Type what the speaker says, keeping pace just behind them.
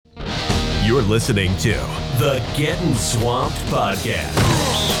You're listening to the Gettin Swamped podcast,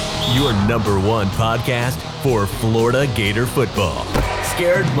 your number one podcast for Florida Gator football.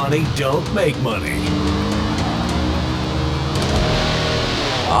 Scared money don't make money.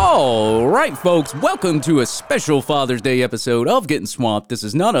 All right, folks, welcome to a special Father's Day episode of Gettin Swamped. This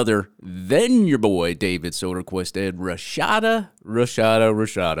is none other than your boy, David Soderquist, and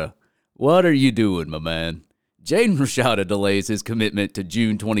Rashada. What are you doing, my man? Jaden Rashada delays his commitment to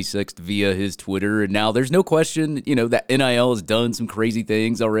June 26th via his Twitter, and now there's no question, that NIL has done some crazy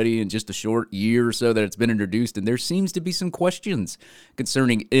things already in just a short year or so that it's been introduced, and there seems to be some questions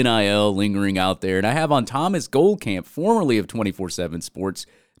concerning NIL lingering out there. And I have on Thomas Goldkamp, formerly of 24/7 Sports,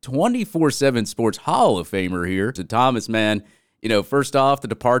 24/7 Sports Hall of Famer here. So Thomas, man, first off, the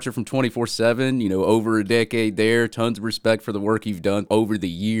departure from 24/7, over a decade there, tons of respect for the work you've done over the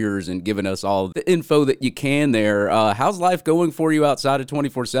years and giving us all the info that you can there. How's life going for you outside of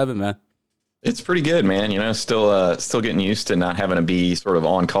 24/7, man? It's pretty good, man. Still getting used to not having to be sort of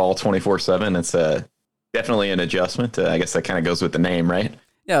on call 24/7. It's definitely an adjustment. I guess that kind of goes with the name, right?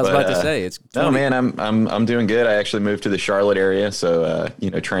 Yeah, I was about to say it's 20. No, man, I'm doing good. I actually moved to the Charlotte area, so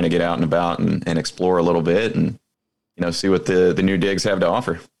trying to get out and about and explore a little bit and see what the new digs have to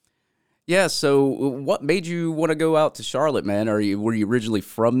offer. Yeah, so what made you want to go out to Charlotte, man? Were you originally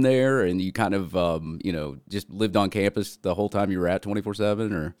from there and you kind of just lived on campus the whole time you were at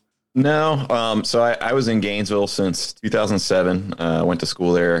 24/7 or? No, so I was in Gainesville since 2007. Went to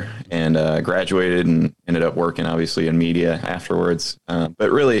school there and graduated and ended up working obviously in media afterwards. But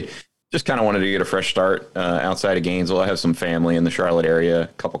really just kind of wanted to get a fresh start outside of Gainesville. I have some family in the Charlotte area, a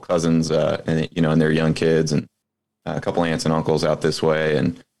couple cousins, and their young kids, and a couple aunts and uncles out this way.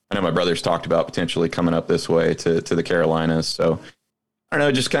 And I know my brothers talked about potentially coming up this way to the Carolinas. So I don't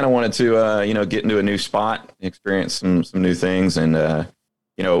know, just kind of wanted to, get into a new spot, experience some new things, and,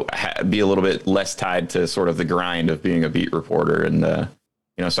 be a little bit less tied to sort of the grind of being a beat reporter. And,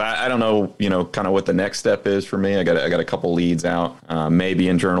 so I don't know, kind of what the next step is for me. I got a couple leads out, maybe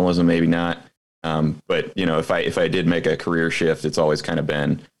in journalism, maybe not. But, if I did make a career shift, it's always kind of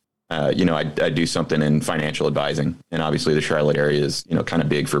been, I'd do something in financial advising. And obviously the Charlotte area is, kind of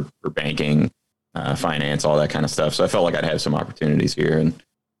big for banking, finance, all that kind of stuff. So I felt like I'd have some opportunities here, and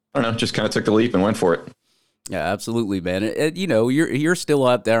I don't know, just kind of took the leap and went for it. Yeah, absolutely, man. And, you're still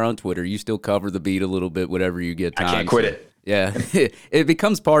out there on Twitter. You still cover the beat a little bit, whatever you get time. I can't quit it. Yeah, it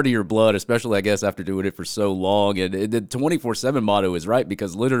becomes part of your blood, especially, I guess, after doing it for so long. And the 24/7 motto is right,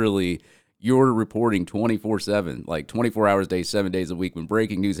 because literally you're reporting 24/7, like 24 hours a day, 7 days a week. When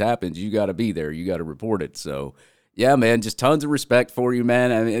breaking news happens, you got to be there. You got to report it. So, yeah, man, just tons of respect for you,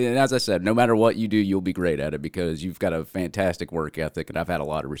 man. I mean, and as I said, no matter what you do, you'll be great at it because you've got a fantastic work ethic, and I've had a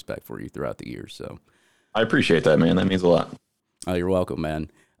lot of respect for you throughout the years. So I appreciate that, man. That means a lot. Oh, you're welcome, man.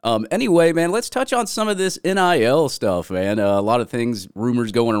 Anyway, man, let's touch on some of this NIL stuff, man. A lot of things,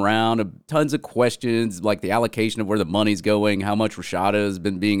 rumors going around, tons of questions, like the allocation of where the money's going, how much Rashada has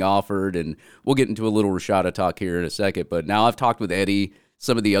been being offered, and we'll get into a little Rashada talk here in a second. But now I've talked with Eddie,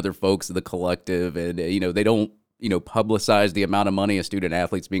 some of the other folks of the collective, and, they don't, publicize the amount of money a student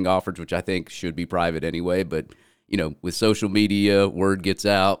athlete's being offered, which I think should be private anyway. But, with social media, word gets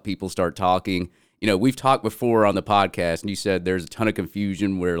out, people start talking. We've talked before on the podcast, and you said there's a ton of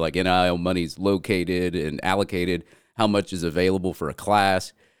confusion where like NIL money's located and allocated, how much is available for a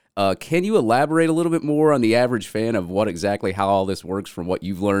class. Can you elaborate a little bit more on the average fan of how all this works from what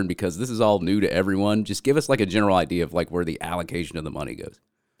you've learned? Because this is all new to everyone. Just give us like a general idea of like where the allocation of the money goes.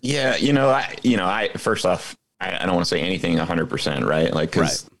 Yeah, first off, I don't want to say anything 100%, right? Like,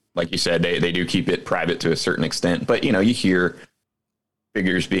 because like you said, they do keep it private to a certain extent. But, you hear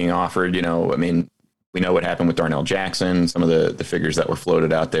figures being offered, we know what happened with Darnell Jackson, some of the figures that were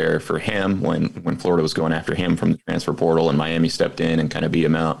floated out there for him when Florida was going after him from the transfer portal, and Miami stepped in and kind of beat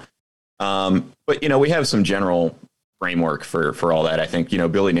him out. But, we have some general framework for all that. I think,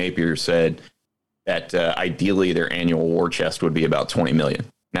 Billy Napier said that ideally their annual war chest would be about $20 million.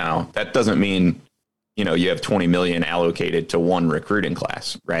 Now, that doesn't mean, you have $20 million allocated to one recruiting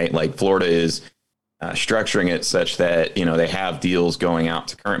class, right? Like Florida is structuring it such that, they have deals going out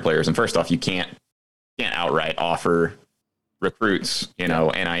to current players. And first off, you can't outright offer recruits,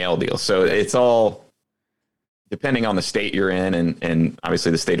 NIL deals. So it's all depending on the state you're in. And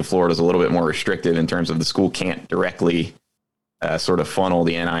obviously the state of Florida is a little bit more restrictive in terms of the school can't directly sort of funnel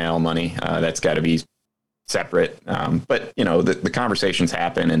the NIL money. That's got to be separate. But, the conversations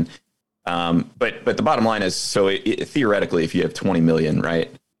happen. And but the bottom line is, so theoretically, if you have 20 million, right,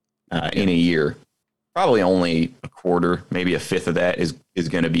 in a year, probably only a quarter, maybe a fifth of that is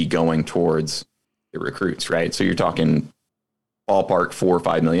going to be going towards the recruits, right? So you're talking ballpark 4 or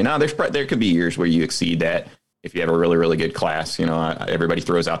 5 million. Now there could be years where you exceed that if you have a really, really good class. Everybody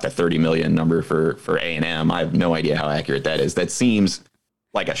throws out that 30 million number for A&M. I have no idea how accurate that is. That seems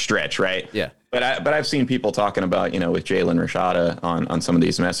like a stretch, right? Yeah. But I've seen people talking about, with Jaden Rashada on some of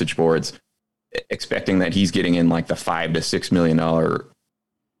these message boards, expecting that he's getting in like the $5 to $6 million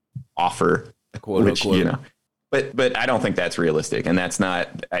offer, quote unquote. But I don't think that's realistic. And that's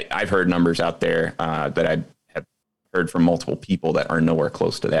not, I've heard numbers out there that I have heard from multiple people that are nowhere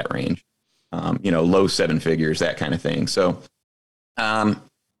close to that range. Low 7 figures, that kind of thing. So I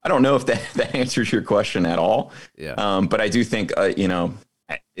don't know if that answers your question at all. Yeah. But I do think,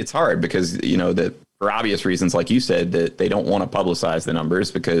 it's hard because, that for obvious reasons, like you said, that they don't want to publicize the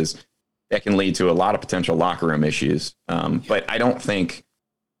numbers because that can lead to a lot of potential locker room issues. But I don't think,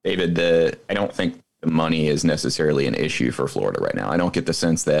 David, I don't think the money is necessarily an issue for Florida right now. I don't get the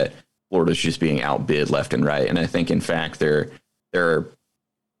sense that Florida's just being outbid left and right. And I think, in fact, their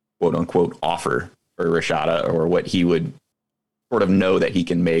quote unquote offer for Rashada, or what he would sort of know that he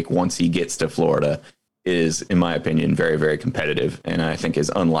can make once he gets to Florida, is, in my opinion, very, very competitive. And I think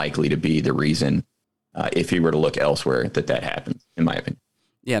is unlikely to be the reason, if he were to look elsewhere, that happens, in my opinion.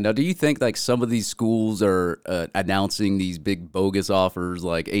 Yeah. Now, do you think like some of these schools are announcing these big bogus offers,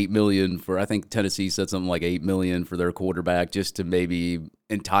 like $8 million for? I think Tennessee said something like $8 million for their quarterback, just to maybe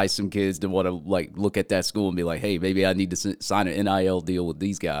entice some kids to want to like look at that school and be like, hey, maybe I need to sign an NIL deal with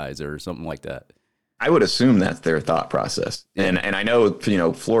these guys or something like that. I would assume that's their thought process. And I know,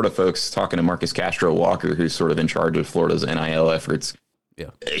 Florida folks, talking to Marcus Castro Walker, who's sort of in charge of Florida's NIL efforts. Yeah.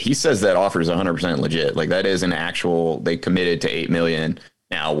 He says that offer is 100% legit. Like, that is an actual, they committed to $8 million.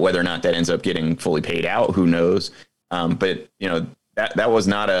 Now, whether or not that ends up getting fully paid out, who knows? But that was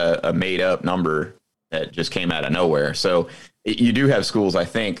not a made up number that just came out of nowhere. So you do have schools, I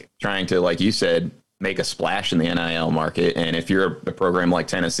think, trying to, like you said, make a splash in the NIL market. And if you're a program like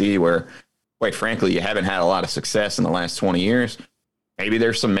Tennessee, where, quite frankly, you haven't had a lot of success in the last 20 years, maybe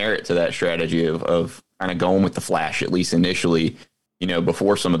there's some merit to that strategy of kind of going with the flash, at least initially,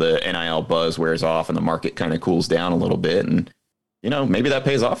 before some of the NIL buzz wears off and the market kind of cools down a little bit. And, maybe that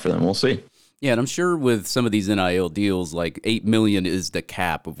pays off for them. We'll see. Yeah, and I'm sure with some of these NIL deals, like $8 million is the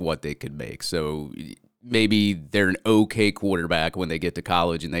cap of what they could make. So maybe they're an okay quarterback when they get to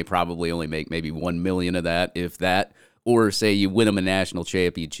college, and they probably only make maybe $1 million of that, if that. Or say you win them a national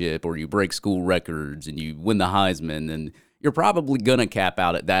championship, or you break school records and you win the Heisman, and you're probably going to cap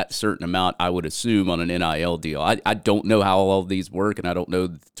out at that certain amount, I would assume, on an NIL deal. I don't know how all of these work, and I don't know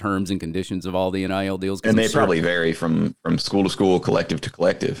the terms and conditions of all the NIL deals. And they probably vary from school to school, collective to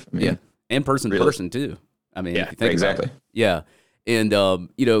collective. I mean, yeah, and person to person, too. I mean, yeah, if you think exactly. About it. Yeah. And,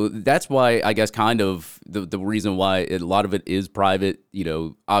 that's why, I guess, kind of the reason why a lot of it is private.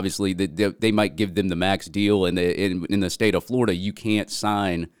 Obviously, they might give them the max deal. And in the state of Florida, you can't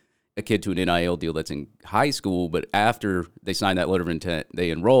sign a kid to an NIL deal that's in high school. But after they sign that letter of intent, they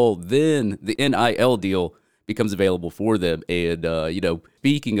enroll, then the NIL deal becomes available for them. And,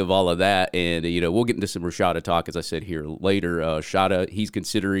 speaking of all of that, and, we'll get into some Rashada talk, as I said here later. Rashada, he's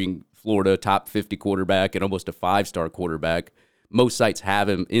considering Florida top 50 quarterback and almost a 5-star quarterback. Most sites have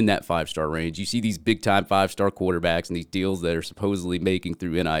him in that 5-star range. You see these big-time 5-star quarterbacks and these deals that are supposedly making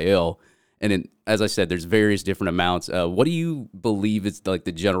through NIL. And then, as I said, there's various different amounts. What do you believe is like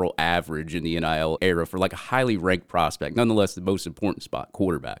the general average in the NIL era for like a highly ranked prospect, nonetheless the most important spot,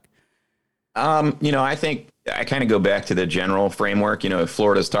 quarterback? I think I kind of go back to the general framework. If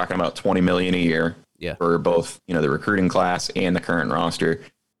Florida's talking about $20 million a year for both, the recruiting class and the current roster,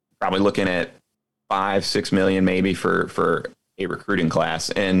 probably looking at $5-6 million maybe for a recruiting class.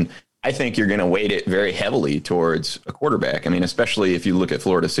 And I think you're going to weight it very heavily towards a quarterback. I mean, especially if you look at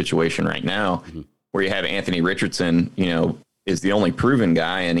Florida's situation right now, where you have Anthony Richardson, is the only proven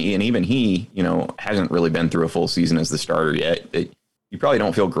guy. And even he, hasn't really been through a full season as the starter yet. You probably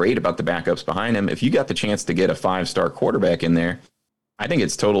don't feel great about the backups behind him. If you got the chance to get a 5-star quarterback in there, I think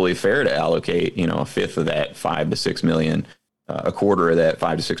it's totally fair to allocate, a fifth of that $5 to $6 million, a quarter of that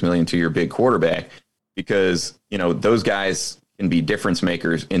 $5 to $6 million to your big quarterback, because, those guys can be difference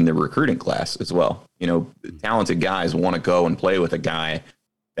makers in the recruiting class as well. Talented guys want to go and play with a guy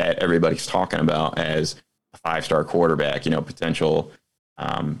that everybody's talking about as a 5-star quarterback, potential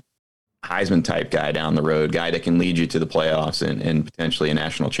Heisman type guy down the road, guy that can lead you to the playoffs and potentially a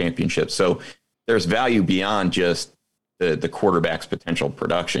national championship. So there's value beyond just the quarterback's potential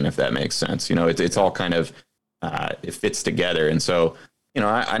production, if that makes sense. It's all kind of, it fits together. And so,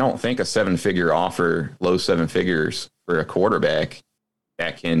 I don't think a 7-figure offer, low 7 figures for a quarterback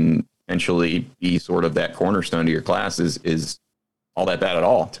that can potentially be sort of that cornerstone to your class is all that bad at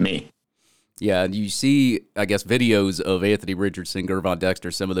all to me. Yeah, and you see, I guess, videos of Anthony Richardson, Gervon Dexter,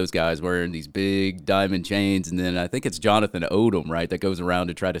 some of those guys wearing these big diamond chains, and then I think it's Jonathan Odom, right, that goes around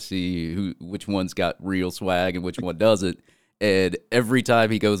to try to see which one's got real swag and which one doesn't. And every time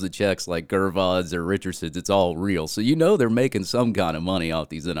he goes and checks, like Gervon's or Richardson's, it's all real. So they're making some kind of money off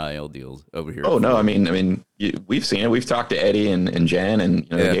these NIL deals over here. Oh no, I mean, we've seen it. We've talked to Eddie and Jen, and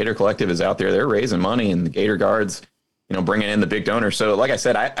the Gator Collective is out there. They're raising money, and the Gator Guards, bringing in the big donors. So like I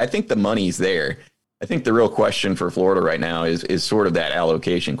said, I think the money's there. I think the real question for Florida right now is sort of that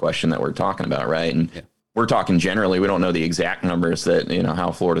allocation question that we're talking about, right? And we're talking generally. We don't know the exact numbers that,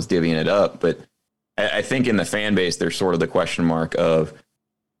 how Florida's divvying it up. But I think in the fan base, there's sort of the question mark of,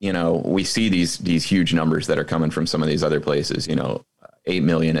 we see these huge numbers that are coming from some of these other places, 8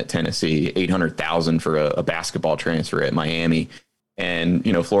 million at Tennessee, 800,000 for a basketball transfer at Miami. And,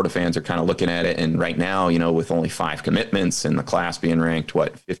 Florida fans are kind of looking at it. And right now, with only 5 commitments and the class being ranked,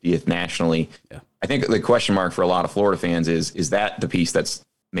 50th nationally, I think the question mark for a lot of Florida fans is that the piece that's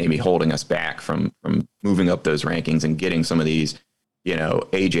maybe holding us back from moving up those rankings and getting some of these,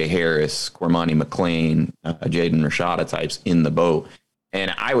 AJ Harris, Cormani McClain, Jaden Rashada types in the boat.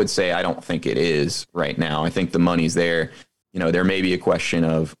 And I would say I don't think it is right now. I think the money's there. There may be a question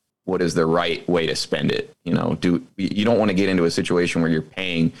of, what is the right way to spend it? You don't want to get into a situation where you're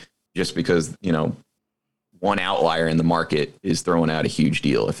paying just because, one outlier in the market is throwing out a huge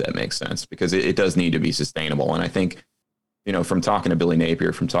deal, if that makes sense, because it does need to be sustainable. And I think, from talking to Billy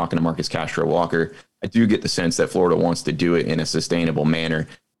Napier, from talking to Marcus Castro Walker, I do get the sense that Florida wants to do it in a sustainable manner,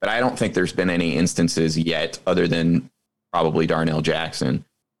 but I don't think there's been any instances yet, other than probably Darnell Jackson,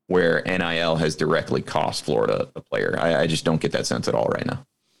 where NIL has directly cost Florida a player. I just don't get that sense at all right now.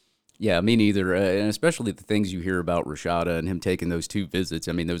 Yeah, me neither, and especially the things you hear about Rashada and him taking those 2 visits.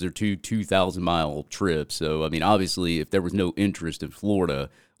 I mean, those are 2 2,000-mile trips. So, I mean, obviously, if there was no interest in Florida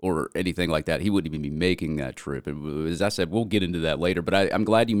or anything like that, he wouldn't even be making that trip. And as I said, we'll get into that later. But I'm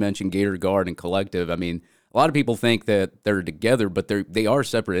glad you mentioned Gator Guard and Collective. I mean, a lot of people think that they're together, but they are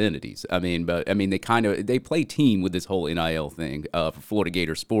separate entities. They play team with this whole NIL thing for Florida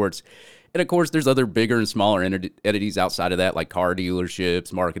Gator sports. And, of course, there's other bigger and smaller entities outside of that, like car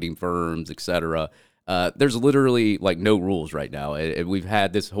dealerships, marketing firms, et cetera. There's literally, no rules right now. And we've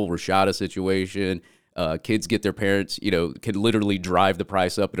had this whole Rashada situation. Kids get their parents, can literally drive the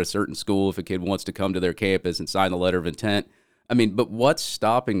price up at a certain school if a kid wants to come to their campus and sign the letter of intent. I mean, but what's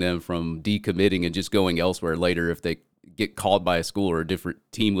stopping them from decommitting and just going elsewhere later if they get called by a school or a different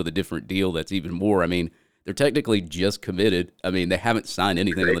team with a different deal that's even more? I mean, they're technically just committed. I mean, they haven't signed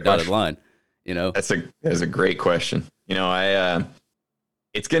anything on the dotted line, That's a great question.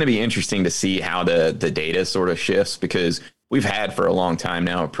 It's going to be interesting to see how the data sort of shifts, because we've had for a long time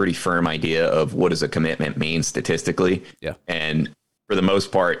now a pretty firm idea of what does a commitment mean statistically. Yeah. And for the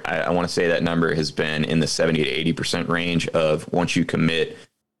most part, I want to say that number has been in the 70 to 80% range of once you commit,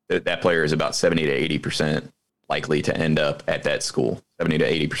 that player is about 70 to 80% likely to end up at that school. 70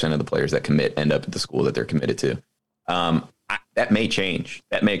 to 80% of the players that commit end up at the school that they're committed to. That may change.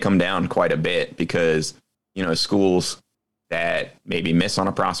 That may come down quite a bit because, schools that maybe miss on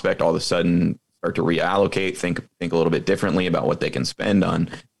a prospect all of a sudden start to reallocate, think a little bit differently about what they can spend on,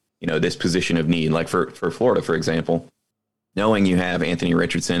 this position of need. Like for Florida, for example, knowing you have Anthony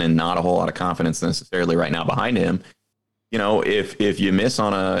Richardson and not a whole lot of confidence necessarily right now behind him, if you miss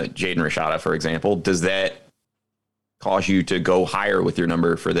on a Jaden Rashada, for example, does that cause you to go higher with your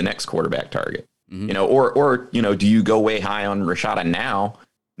number for the next quarterback target? Mm-hmm. Or do you go way high on Rashada now,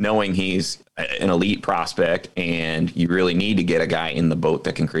 knowing he's an elite prospect and you really need to get a guy in the boat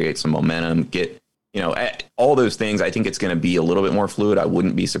that can create some momentum, all those things? I think it's going to be a little bit more fluid. I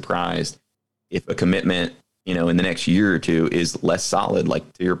wouldn't be surprised if a commitment, in the next year or two is less solid,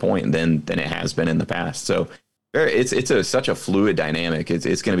 like to your point, than it has been in the past. So it's such a fluid dynamic.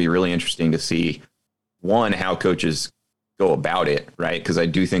 It's going to be really interesting to see, one, how coaches go about it, right? Because I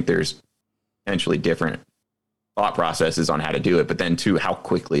do think there's potentially different thought processes on how to do it, but then 2, how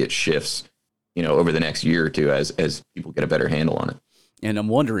quickly it shifts, over the next year or two as people get a better handle on it. And I'm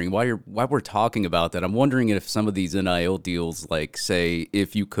wondering why we're talking about that. I'm wondering if some of these NIL deals, like say,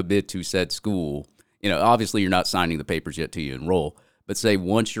 if you commit to said school, obviously you're not signing the papers yet till you enroll, but say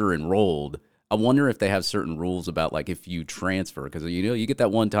once you're enrolled, I wonder if they have certain rules about like if you transfer, because you get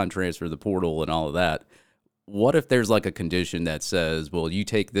that one-time transfer, the portal and all of that. What if there's like a condition that says, well, you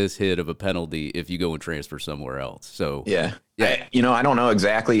take this hit of a penalty if you go and transfer somewhere else? So yeah. I don't know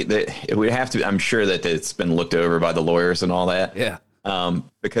exactly that. It would have to. I'm sure that it's been looked over by the lawyers and all that. Yeah.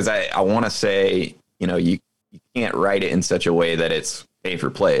 Because I want to say, you can't write it in such a way that it's pay for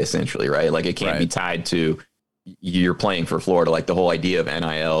play, essentially, right? Like it can't be tied to you're playing for Florida. Like the whole idea of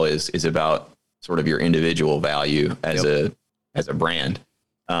NIL is about sort of your individual value as a brand.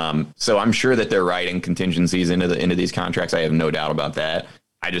 So I'm sure that they're writing contingencies into these contracts. I have no doubt about that.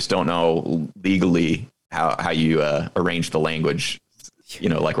 I just don't know legally how you arrange the language,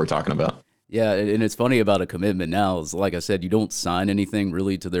 like we're talking about. Yeah, and it's funny about a commitment now is, like I said, you don't sign anything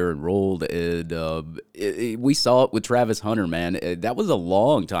really till they're enrolled. And we saw it with Travis Hunter, man. That was a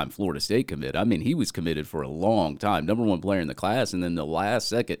long time Florida State commit. I mean, he was committed for a long time, number one player in the class, and then the last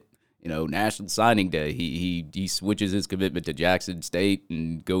second, National Signing Day, he switches his commitment to Jackson State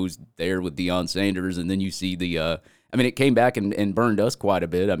and goes there with Deion Sanders, and then you see it came back and burned us quite a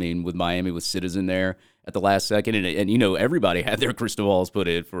bit. I mean, with Miami with Citizen there at the last second, and everybody had their crystal balls put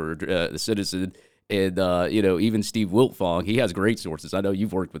in for the Citizen, and even Steve Wiltfong, he has great sources. I know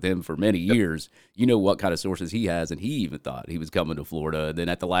you've worked with him for many years. You know what kind of sources he has, and he even thought he was coming to Florida. And then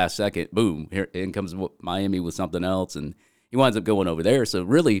at the last second, boom, here in comes Miami with something else, and he winds up going over there. So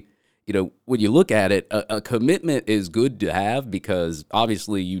really, when you look at it, a commitment is good to have because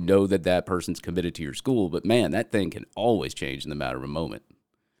obviously that person's committed to your school. But man, that thing can always change in the matter of a moment.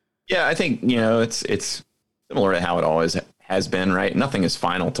 Yeah, I think, it's similar to how it always has been, right? Nothing is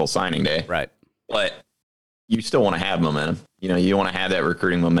final till signing day. Right. But you still want to have momentum. You want to have that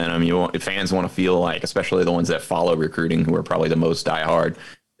recruiting momentum. Fans want to feel like, especially the ones that follow recruiting, who are probably the most diehard,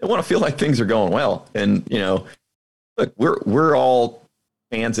 they want to feel like things are going well. And, look, we're all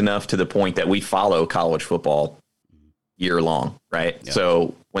fans enough to the point that we follow college football year long, right? Yep.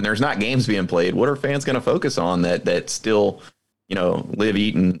 So when there's not games being played, what are fans going to focus on that still live,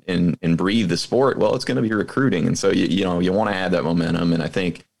 eat, and breathe the sport? Well, it's going to be recruiting. And so, you want to have that momentum. And I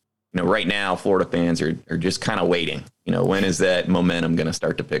think, right now, Florida fans are just kind of waiting. When is that momentum going to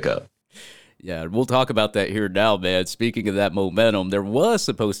start to pick up? Yeah, we'll talk about that here now, man. Speaking of that momentum, there was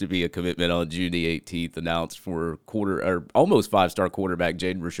supposed to be a commitment on June the 18th announced for almost five-star quarterback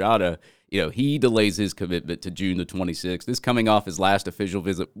Jaden Rashada. He delays his commitment to June the 26th. This coming off his last official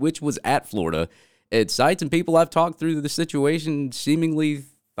visit, which was at Florida. Sites and people I've talked through the situation seemingly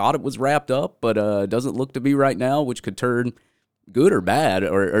thought it was wrapped up, but doesn't look to be right now, which could turn good or bad,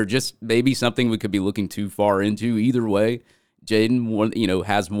 or just maybe something we could be looking too far into. Either way, Jaden,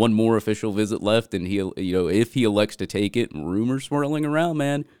 has one more official visit left, and if he elects to take it, and rumors swirling around,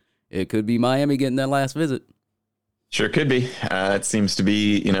 man, it could be Miami getting that last visit. Sure could be. It seems to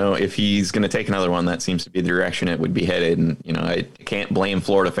be, if he's going to take another one, that seems to be the direction it would be headed. And, I can't blame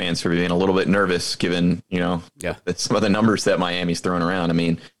Florida fans for being a little bit nervous given, some of the numbers that Miami's throwing around. I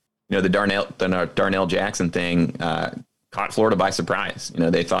mean, the Darnell Jackson thing caught Florida by surprise.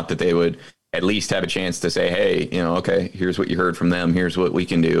 They thought that they would at least have a chance to say, hey, okay, here's what you heard from them. Here's what we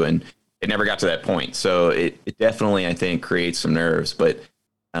can do. And it never got to that point. So it definitely, I think, creates some nerves. But,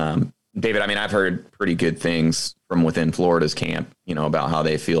 David, I've heard pretty good things from within Florida's camp, about how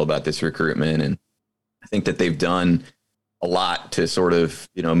they feel about this recruitment. And I think that they've done a lot to sort of,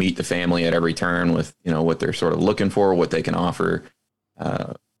 meet the family at every turn with, what they're sort of looking for, what they can offer,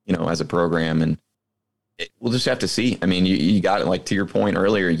 as a program. And we'll just have to see. You got it, like to your point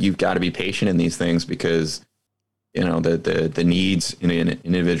earlier, you've got to be patient in these things because, the needs in an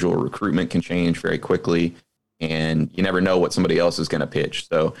individual recruitment can change very quickly. And you never know what somebody else is going to pitch.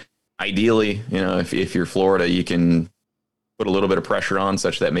 So ideally, if you're Florida, you can put a little bit of pressure on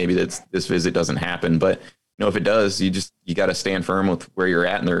such that maybe this visit doesn't happen. But, if it does, you got to stand firm with where you're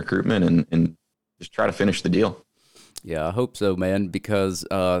at in the recruitment and just try to finish the deal. Yeah, I hope so, man, because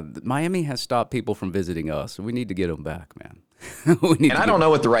Miami has stopped people from visiting us. So we need to get them back, man. I don't know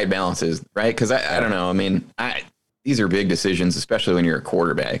what the right balance is, right? Because I don't know. These are big decisions, especially when you're a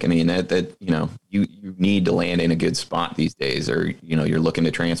quarterback. You need to land in a good spot these days, or you're looking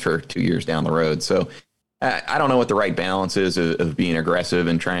to transfer 2 years down the road. So I don't know what the right balance is of being aggressive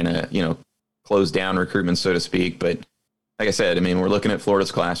and trying to close down recruitment, so to speak. But like I said, we're looking at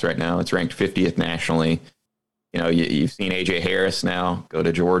Florida's class right now. It's ranked 50th nationally. You've seen AJ Harris now go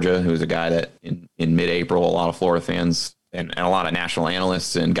to Georgia, who's a guy that in mid-April, a lot of Florida fans and a lot of national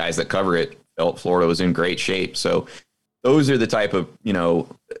analysts and guys that cover it felt Florida was in great shape. So those are the type of,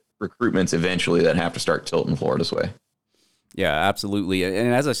 recruitments eventually that have to start tilting Florida's way. Yeah, absolutely.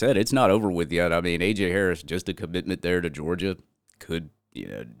 And as I said, it's not over with yet. AJ Harris, just a commitment there to Georgia, could,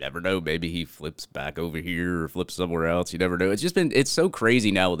 never know. Maybe he flips back over here or flips somewhere else. You never know. It's so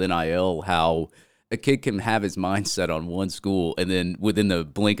crazy now with NIL how a kid can have his mind set on one school, and then within the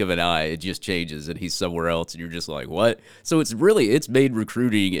blink of an eye, it just changes, and he's somewhere else, and you're just like, what? So it's made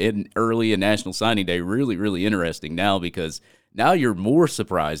recruiting early in National Signing Day really, really interesting now, because now you're more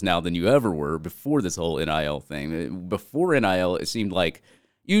surprised now than you ever were before this whole NIL thing. Before NIL, it seemed like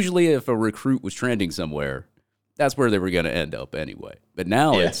usually if a recruit was trending somewhere, that's where they were going to end up anyway. But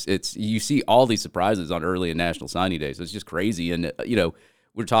now it's you see all these surprises on early and national signing days. So it's just crazy. And,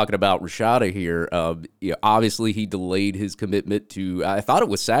 we're talking about Rashada here. Obviously, he delayed his commitment to, I thought it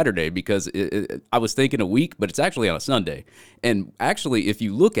was Saturday because I was thinking a week, but it's actually on a Sunday. And actually, if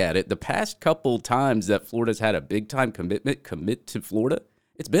you look at it, the past couple times that Florida's had a big-time commit to Florida,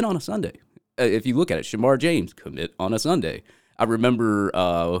 it's been on a Sunday. If you look at it, Shamar James, commit on a Sunday. I remember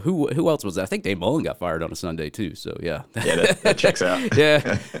who else was that? I think Dave Mullen got fired on a Sunday too. So yeah, that checks out.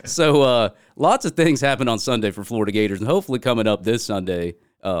 Yeah. So lots of things happen on Sunday for Florida Gators, and hopefully coming up this Sunday,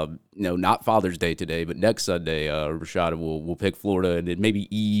 not Father's Day today, but next Sunday, Rashada will pick Florida, and it maybe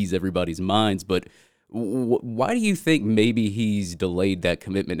ease everybody's minds. But why do you think maybe he's delayed that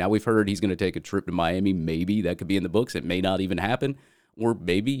commitment? Now we've heard he's going to take a trip to Miami. Maybe that could be in the books. It may not even happen. Or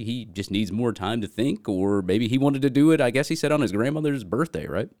maybe he just needs more time to think, or maybe he wanted to do it, I guess he said, on his grandmother's birthday,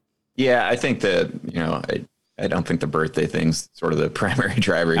 right? Yeah, I think that, I don't think the birthday thing's sort of the primary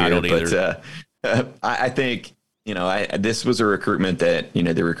driver here. I don't either. But I think, this was a recruitment that,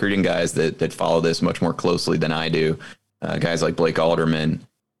 the recruiting guys that follow this much more closely than I do, guys like Blake Alderman,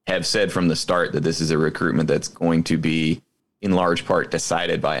 have said from the start that this is a recruitment that's going to be in large part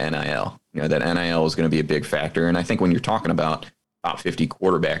decided by NIL. That NIL is going to be a big factor. And I think when you're talking about top 50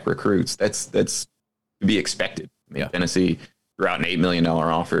 quarterback recruits, that's to be expected. I mean, Tennessee threw out an $8 million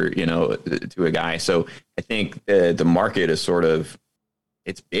offer, to a guy. So I think the market is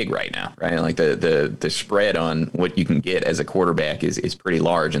it's big right now, right? Like the spread on what you can get as a quarterback is pretty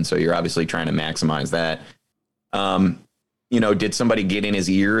large. And so you're obviously trying to maximize that. Did somebody get in his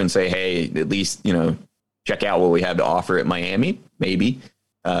ear and say, hey, at least, check out what we have to offer at Miami? Maybe.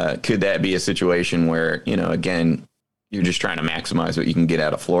 Could that be a situation where, again, you're just trying to maximize what you can get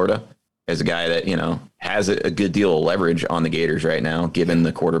out of Florida as a guy that, has a good deal of leverage on the Gators right now, given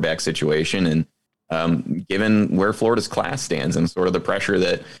the quarterback situation and given where Florida's class stands and sort of the pressure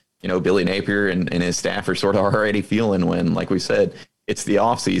that, Billy Napier and his staff are sort of already feeling when, like we said, it's the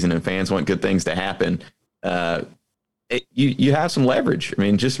off season and fans want good things to happen. You have some leverage. I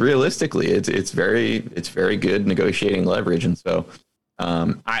mean, just realistically, it's very good negotiating leverage. And so,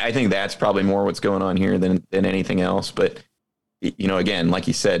 I think that's probably more what's going on here than anything else. But, again, like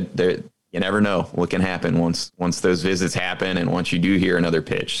you said, you never know what can happen once those visits happen and once you do hear another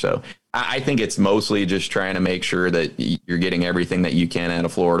pitch. So I think it's mostly just trying to make sure that you're getting everything that you can out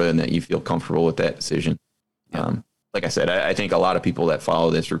of Florida and that you feel comfortable with that decision. Like I said, I think a lot of people that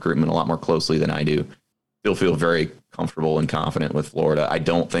follow this recruitment a lot more closely than I do still feel very comfortable and confident with Florida. I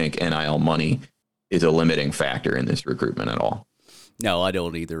don't think NIL money is a limiting factor in this recruitment at all. No, I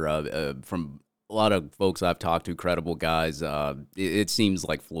don't either. From a lot of folks I've talked to, credible guys, it seems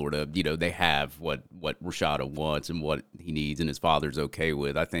like Florida, they have what Rashada wants and what he needs and his father's okay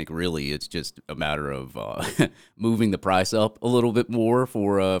with. I think really it's just a matter of moving the price up a little bit more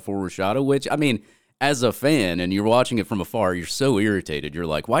for Rashada, which, I mean, as a fan and you're watching it from afar, you're so irritated. You're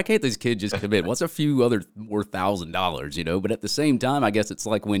like, why can't this kid just commit? What's a few other more $1,000, But at the same time, I guess it's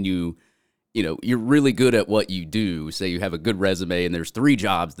like when you're really good at what you do. Say you have a good resume and there's 3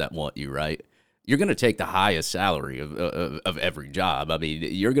 jobs that want you, right? You're going to take the highest salary of every job. I mean,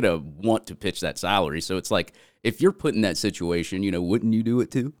 you're going to want to pitch that salary. So it's like, if you're put in that situation, wouldn't you do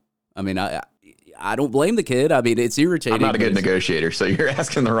it too? I mean, I don't blame the kid. I mean, it's irritating. I'm not a good negotiator, so you're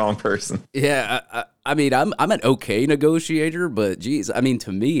asking the wrong person. Yeah, I mean, I'm an okay negotiator, but geez, I mean,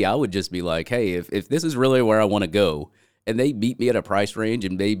 to me, I would just be like, hey, if this is really where I want to go, and they meet me at a price range,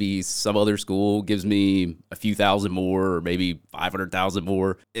 and maybe some other school gives me a few thousand more, or maybe 500,000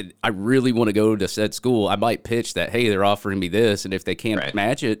 more, and I really want to go to said school, I might pitch that, hey, they're offering me this, and if they can't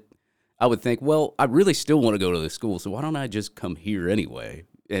match it, I would think, well, I really still want to go to the school, so why don't I just come here anyway?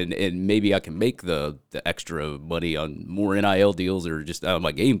 And maybe I can make the extra money on more NIL deals or just on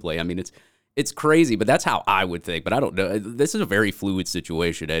my gameplay. I mean, it's crazy, but that's how I would think. But I don't know. This is a very fluid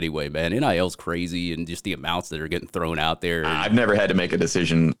situation anyway, man. NIL's crazy, and just the amounts that are getting thrown out there. I've never had to make a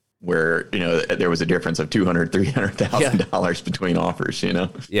decision where, there was a difference of $200,000, $300,000 between offers,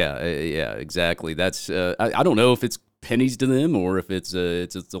 Yeah, exactly. That's I don't know if it's pennies to them or if it's a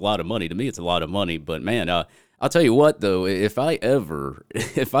lot of money. To me, it's a lot of money. But man, I'll tell you what, though, if I ever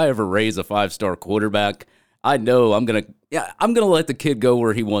raise a 5-star quarterback, I know I'm gonna let the kid go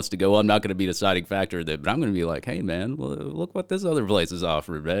where he wants to go. I'm not gonna be the deciding factor there, but I'm gonna be like, hey man, well, look what this other place is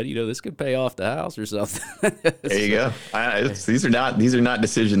offering, man. This could pay off the house or something. There you go. These are not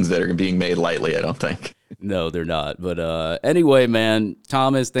decisions that are being made lightly, I don't think. No, they're not. But anyway, man,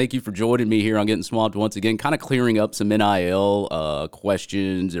 Thomas, thank you for joining me here on Getting Swamped once again, kind of clearing up some NIL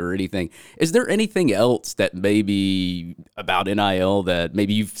questions or anything. Is there anything else that maybe about NIL that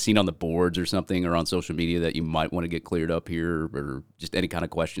maybe you've seen on the boards or something or on social media that you might want to get cleared up here, or just any kind of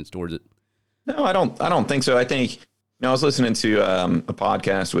questions towards it? No, I don't think so. I think, I was listening to a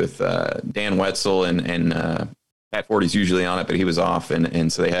podcast with Dan Wetzel and Pat Forty's usually on it, but he was off.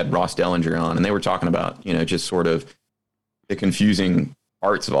 And so they had Ross Dellinger on, and they were talking about, just sort of the confusing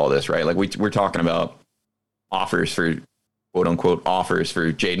parts of all this, right? Like we're talking about offers for quote unquote offers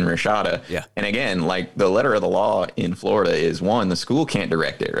for Jaden Rashada. Yeah. And again, like the letter of the law in Florida is one, the school can't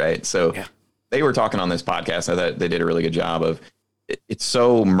direct it. Right. So they were talking on this podcast. I thought they did a really good job of it's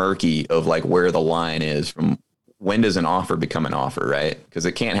so murky of like where the line is from when does an offer become an offer, right? Because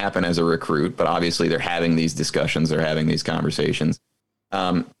it can't happen as a recruit, but obviously they're having these discussions, they're having these conversations.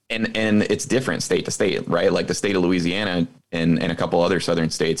 And it's different state to state, right? Like the state of Louisiana and a couple other southern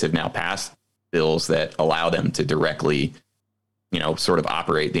states have now passed bills that allow them to directly, sort of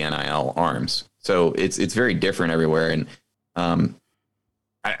operate the NIL arms. So it's very different everywhere. And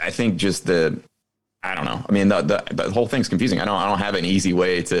I think just I don't know. I mean, the whole thing's confusing. I don't have an easy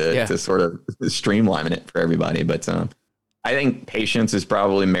way to sort of streamline it for everybody. But I think patience is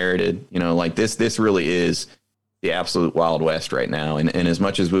probably merited. Like this really is the absolute Wild West right now. And as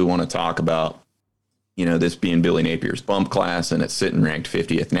much as we want to talk about, this being Billy Napier's bump class and it's sitting ranked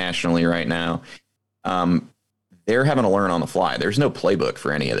 50th nationally right now, they're having to learn on the fly. There's no playbook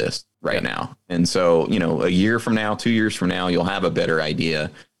for any of this right now. And so, a year from now, 2 years from now, you'll have a better idea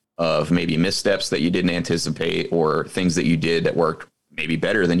of maybe missteps that you didn't anticipate or things that you did that worked maybe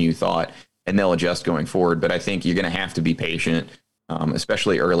better than you thought, and they'll adjust going forward. But I think you're going to have to be patient,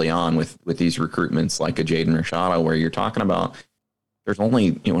 especially early on with these recruitments like a Jaden Rashada, where you're talking about there's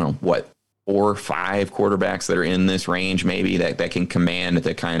only, 4 or 5 quarterbacks that are in this range, maybe that can command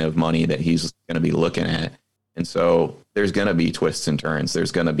the kind of money that he's going to be looking at. And so there's going to be twists and turns.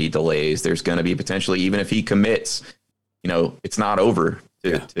 There's going to be delays. There's going to be potentially, even if he commits, it's not over.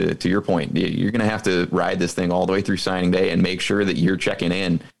 To your point, you're going to have to ride this thing all the way through signing day and make sure that you're checking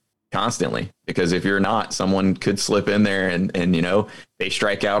in constantly, because if you're not, someone could slip in there and they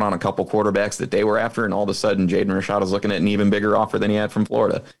strike out on a couple quarterbacks that they were after, and all of a sudden Jaden Rashada is looking at an even bigger offer than he had from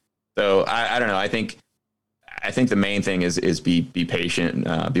Florida. So I don't know. I think the main thing is be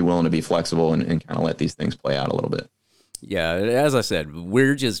patient, be willing to be flexible, and kind of let these things play out a little bit. Yeah, as I said,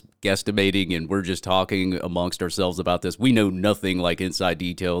 we're just guesstimating and we're just talking amongst ourselves about this. We know nothing like inside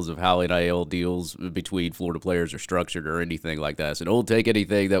details of how NIL deals between Florida players are structured or anything like that. So don't take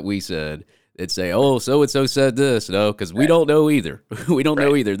anything that we said and say, oh, so-and-so said this. No, because we don't know either. We don't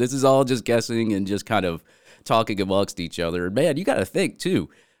know either. This is all just guessing and just kind of talking amongst each other. And, man, you got to think,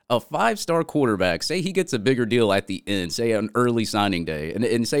 too. A 5-star quarterback, say he gets a bigger deal at the end, say an early signing day,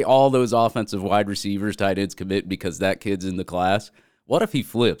 and say all those offensive wide receivers, tight ends commit because that kid's in the class. What if he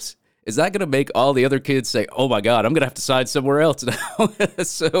flips? Is that going to make all the other kids say, oh, my God, I'm going to have to sign somewhere else now?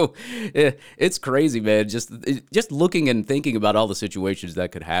 So it's crazy, man. Just looking and thinking about all the situations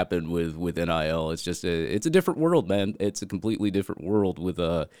that could happen with NIL, it's just it's a different world, man. It's a completely different world with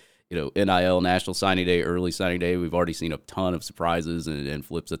NIL, National Signing Day, early signing day. We've already seen a ton of surprises and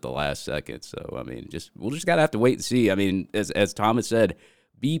flips at the last second. So, I mean, we'll just got to have to wait and see. I mean, as Thomas said,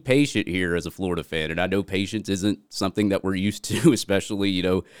 be patient here as a Florida fan. And I know patience isn't something that we're used to, especially,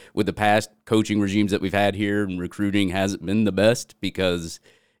 with the past coaching regimes that we've had here, and recruiting hasn't been the best because,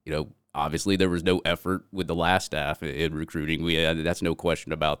 obviously there was no effort with the last staff in recruiting. That's no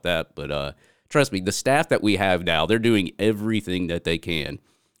question about that. But trust me, the staff that we have now, they're doing everything that they can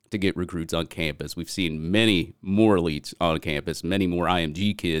to get recruits on campus. We've seen many more elites on campus, many more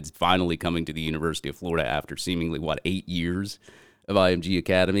IMG kids finally coming to the University of Florida after seemingly, 8 years of IMG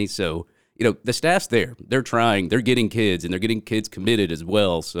Academy. So, the staff's there. They're trying. They're getting kids, and they're getting kids committed as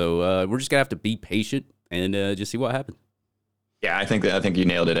well. So we're just going to have to be patient and just see what happens. Yeah, I think you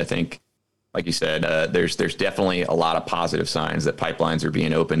nailed it. I think, like you said, there's definitely a lot of positive signs that pipelines are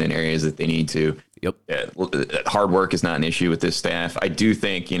being opened in areas that they need to. Yep. Hard work is not an issue with this staff. I do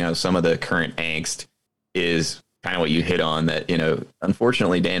think, some of the current angst is kind of what you hit on, that,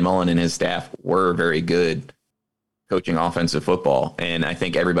 unfortunately, Dan Mullen and his staff were very good coaching offensive football. And I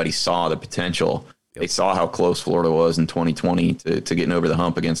think everybody saw the potential. Yep. They saw how close Florida was in 2020 to getting over the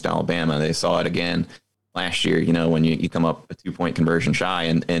hump against Alabama. They saw it again last year, when you come up a 2-point conversion shy.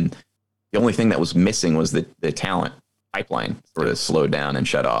 And the only thing that was missing was the talent pipeline sort of slowed down and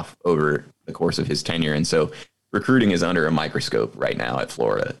shut off over the course of his tenure. And so recruiting is under a microscope right now at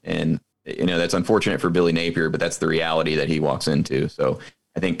Florida. And, that's unfortunate for Billy Napier, but that's the reality that he walks into. So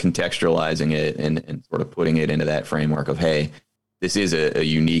I think contextualizing it and sort of putting it into that framework of, hey, this is a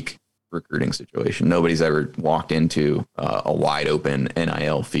unique recruiting situation. Nobody's ever walked into a wide open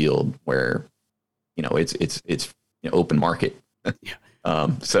NIL field where, it's open market.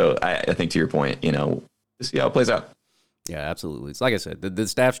 So I think to your point, to see how it plays out. Yeah, absolutely. It's like I said, the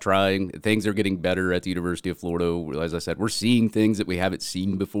staff's trying. Things are getting better at the University of Florida. As I said, we're seeing things that we haven't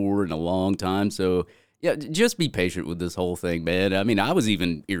seen before in a long time. So, yeah, just be patient with this whole thing, man. I mean, I was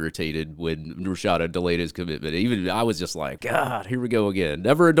even irritated when Rashada delayed his commitment. Even I was just like, God, here we go again.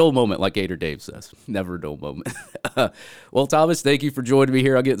 Never a dull moment, like Gator Dave says. Never a dull moment. Well, Thomas, thank you for joining me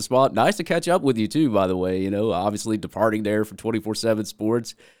here on Gettin Swamped. Nice to catch up with you, too, by the way. Obviously departing there from 24/7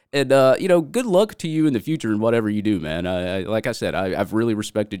 Sports. And, good luck to you in the future in whatever you do, man. Like I said, I've really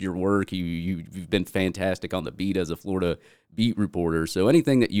respected your work. You've been fantastic on the beat as a Florida beat reporter. So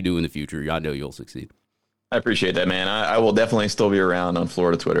anything that you do in the future, I know you'll succeed. I appreciate that, man. I will definitely still be around on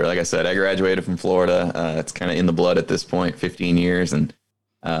Florida Twitter. Like I said, I graduated from Florida. It's kind of in the blood at this point, 15 years. And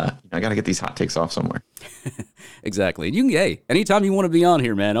I got to get these hot takes off somewhere. Exactly. And anytime you want to be on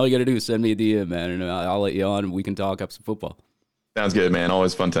here, man, all you got to do is send me a DM, man. And I'll let you on and we can talk up some football. Sounds good, man.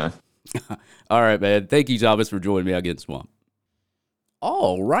 Always fun time. All right, man. Thank you, Thomas, for joining me on Gettin Swamped.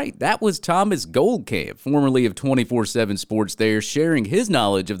 All right. That was Thomas Goldkamp, formerly of 24/7 Sports there, sharing his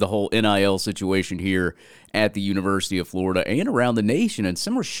knowledge of the whole NIL situation here at the University of Florida and around the nation, and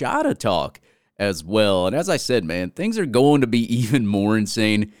some Rashada talk as well. And as I said, man, things are going to be even more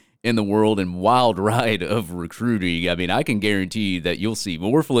insane in the world and wild ride of recruiting. I mean, I can guarantee that you'll see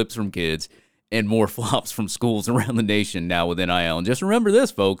more flips from kids and more flops from schools around the nation now with NIL. And just remember this,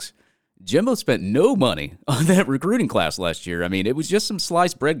 folks. Jimbo spent no money on that recruiting class last year. I mean, it was just some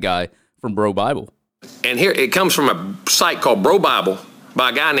sliced bread guy from Bro Bible. And here it comes from a site called Bro Bible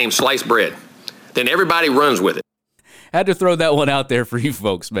by a guy named Sliced Bread. Then everybody runs with it. Had to throw that one out there for you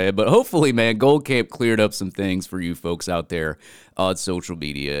folks, man. But hopefully, man, Goldkamp cleared up some things for you folks out there on social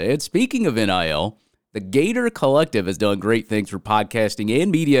media. And speaking of NIL, the Gator Collective has done great things for podcasting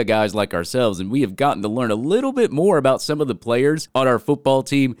and media guys like ourselves, and we have gotten to learn a little bit more about some of the players on our football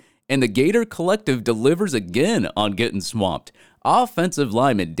team. And the Gator Collective delivers again on Gettin Swamped. Offensive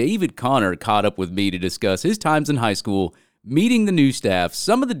lineman David Connor caught up with me to discuss his times in high school, meeting the new staff,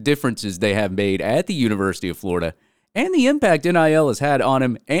 some of the differences they have made at the University of Florida, and the impact NIL has had on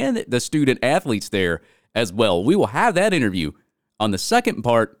him and the student athletes there as well. We will have that interview on the second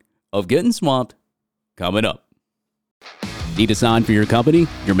part of Gettin Swamped coming up. Need a sign for your company,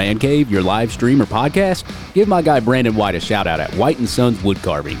 your man cave, your live stream, or podcast? Give my guy Brandon White a shout out at White & Sons Wood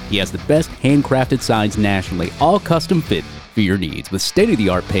Carving. He has the best handcrafted signs nationally, all custom fit for your needs. With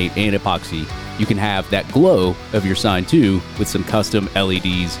state-of-the-art paint and epoxy, you can have that glow of your sign too with some custom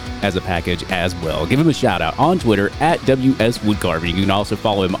LEDs as a package as well. Give him a shout out on Twitter at WS Wood Carving. You can also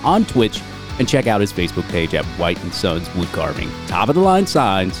follow him on Twitch and check out his Facebook page at White & Sons Wood Carving. Top of the line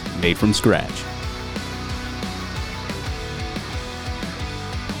signs made from scratch.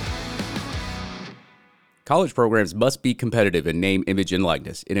 College programs must be competitive in name, image, and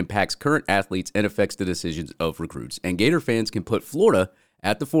likeness. It impacts current athletes and affects the decisions of recruits. And Gator fans can put Florida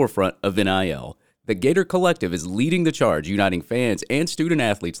at the forefront of NIL. The Gator Collective is leading the charge, uniting fans and student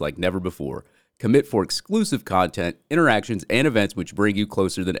athletes like never before. Commit for exclusive content, interactions, and events which bring you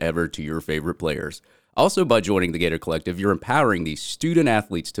closer than ever to your favorite players. Also, by joining the Gator Collective, you're empowering these student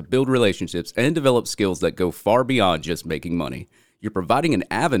athletes to build relationships and develop skills that go far beyond just making money. You're providing an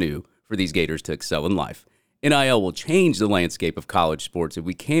avenue for these Gators to excel in life. NIL will change the landscape of college sports, and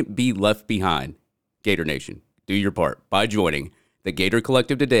we can't be left behind. Gator Nation, do your part by joining the Gator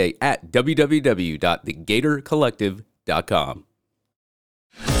Collective today at www.thegatorcollective.com.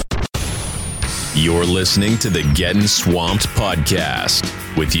 You're listening to the Gettin Swamped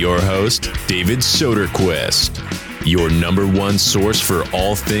podcast with your host, David Soderquist, your number one source for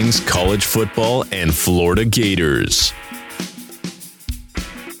all things college football and Florida Gators.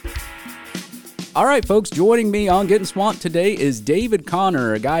 All right, folks, joining me on Gettin Swamped today is David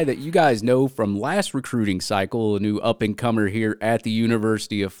Connor, a guy that you guys know from last recruiting cycle, a new up-and-comer here at the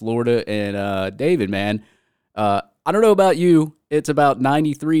University of Florida. And David, man, I don't know about you. It's about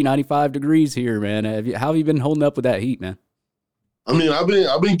 93, 95 degrees here, man. How have you been holding up with that heat, man? I mean, I've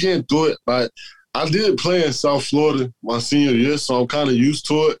been getting through it. But I did play in South Florida my senior year, so I'm kind of used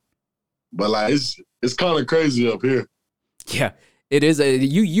to it. But like, it's kind of crazy up here. Yeah. It is.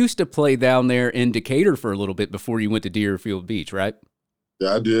 You used to play down there in Decatur for a little bit before you went to Deerfield Beach, right?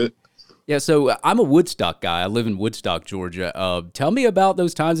 Yeah, I did. Yeah, so I'm a Woodstock guy. I live in Woodstock, Georgia. Tell me about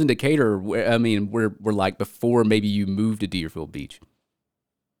those times in Decatur. We're like before maybe you moved to Deerfield Beach.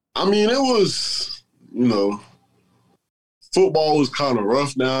 I mean, it was, football was kind of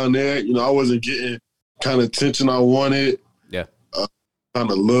rough down there. You know, I wasn't getting kind of attention I wanted. Yeah.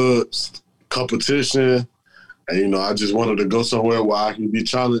 Kind of loved competition. And, you know, I just wanted to go somewhere where I can be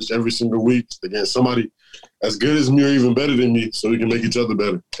challenged every single week against somebody as good as me or even better than me so we can make each other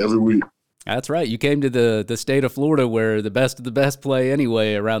better every week. That's right. You came to the state of Florida where the best of the best play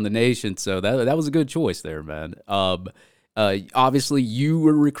anyway around the nation. So that was a good choice there, man. Obviously, you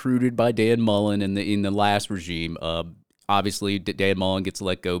were recruited by Dan Mullen in the last regime. Obviously, Dan Mullen gets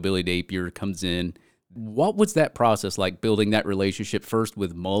let go. Billy Napier comes in. What was that process like, building that relationship first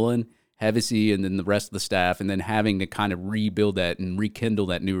with Mullen, Hevesy, and then the rest of the staff, and then having to kind of rebuild that and rekindle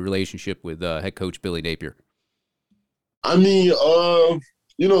that new relationship with head coach Billy Napier? I mean,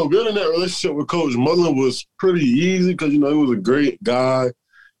 you know, building that relationship with Coach Mullen was pretty easy because, you know, he was a great guy,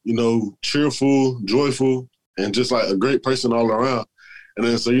 you know, cheerful, joyful, and just like a great person all around. And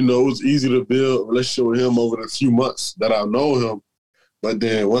then, so, you know, it was easy to build a relationship with him over the few months that I know him. But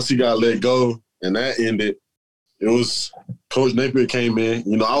then once he got let go and that ended, it was Coach Napier came in.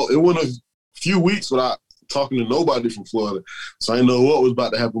 You know, it went a few weeks without talking to nobody from Florida. So I didn't know what was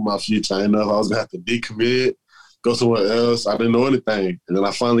about to happen in my future. I didn't know if I was going to have to decommit, go somewhere else. I didn't know anything. And then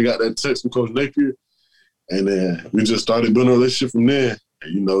I finally got that text from Coach Napier. And then we just started building a relationship from there.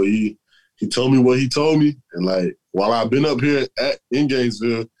 And, you know, he told me what he told me. And, like, while I've been up here in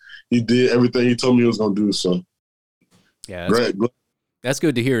Gainesville, he did everything he told me he was going to do. So, yeah, great. That's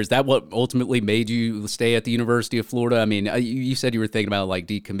good to hear. Is that what ultimately made you stay at the University of Florida? I mean, you said you were thinking about like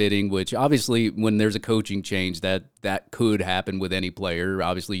decommitting, which obviously when there's a coaching change, that could happen with any player.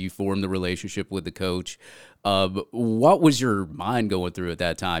 Obviously, you form the relationship with the coach. What was your mind going through at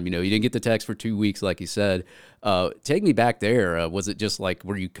that time? You know, you didn't get the text for 2 weeks, like you said. Take me back there. Was it just like,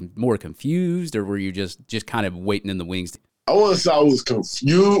 were you more confused, or were you just kind of waiting in the wings? I want to say I was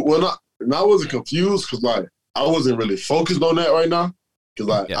confused. Well, I wasn't confused because, like, I wasn't really focused on that right now. Because,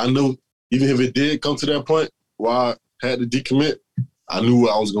 like, I knew even if it did come to that point where I had to decommit, I knew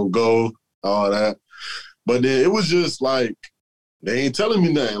where I was going to go, all that. But then it was just, like, they ain't telling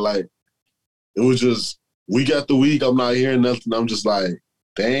me nothing. Like, it was just week after week, I'm not hearing nothing. I'm just like,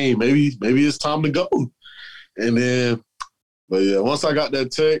 dang, maybe it's time to go. And then, but, yeah, once I got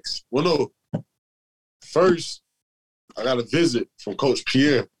that text, first I got a visit from Coach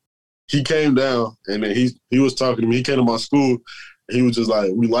Pierre. He came down, and then he was talking to me. He came to my school. He was just like,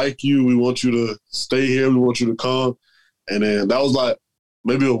 we like you. We want you to stay here. We want you to come. And then that was like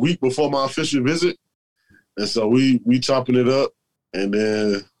maybe a week before my official visit. And so we chopping it up. And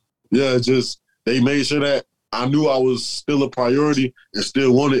then, yeah, just they made sure that I knew I was still a priority and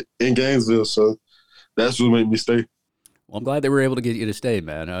still wanted in Gainesville. So that's what made me stay. Well, I'm glad they were able to get you to stay,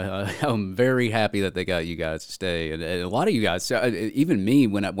 man. I'm very happy that they got you guys to stay. And a lot of you guys, even me,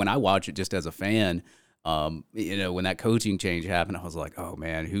 when I watch it just as a fan, you know, when that coaching change happened, I was like, oh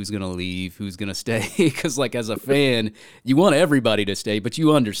man, who's going to leave? Who's going to stay? Because like as a fan, you want everybody to stay, but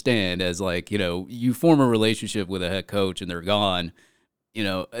you understand as like, you know, you form a relationship with a head coach and they're gone, you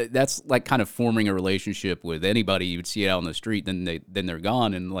know, that's like kind of forming a relationship with anybody you would see out on the street, then they're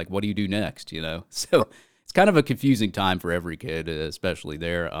gone. And like, what do you do next? You know? So it's kind of a confusing time for every kid, especially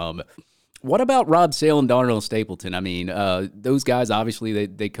there. What about Rob Sale and Darnell Stapleton? I mean, those guys, obviously,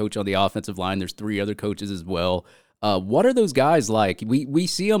 they coach on the offensive line. There's 3 other coaches as well. What are those guys like? We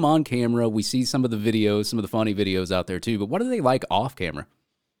see them on camera. We see some of the videos, some of the funny videos out there, too. But what are they like off camera?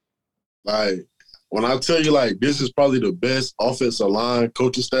 Like, when I tell you, like, this is probably the best offensive line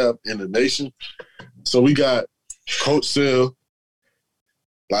coaching staff in the nation. So we got Coach Sale.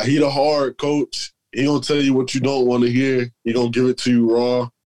 Like, he the hard coach. He going to tell you what you don't want to hear. He going to give it to you raw.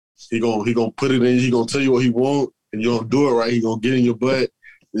 He gonna put it in. He gonna tell you what he want, and you don't do it right. He gonna get in your butt.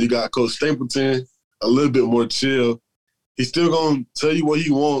 And you got Coach Stapleton, a little bit more chill. He's still gonna tell you what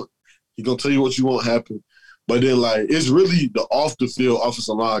he want. He gonna tell you what you want happen. But then like it's really the off the field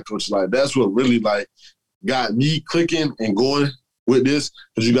offensive line coach. Like that's what really like got me clicking and going with this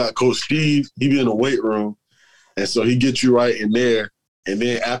because you got Coach Steve. He be in the weight room, and so he gets you right in there. And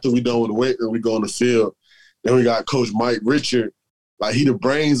then after we done with the weight room, we go on the field. Then we got Coach Mike Richard. Like, he the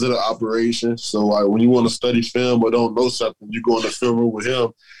brains of the operation. So, like, when you want to study film or don't know something, you go in the film room with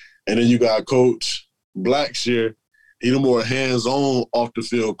him. And then you got Coach Blackshear. He the more hands-on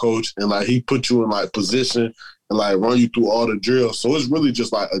off-the-field coach. And, like, he put you in, like, position and, like, run you through all the drills. So, it's really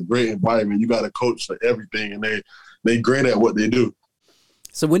just, like, a great environment. You got a coach for everything, and they great at what they do.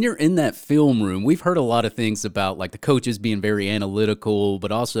 So when you're in that film room, we've heard a lot of things about like the coaches being very analytical, but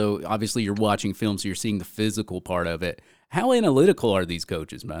also obviously you're watching film, so you're seeing the physical part of it. How analytical are these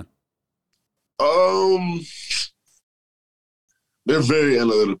coaches, man? They're very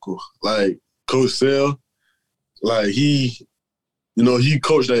analytical. Like Coach Sale, like he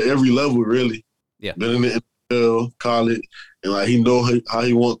coached at every level really. Yeah. Been in the NFL, college, and like he know how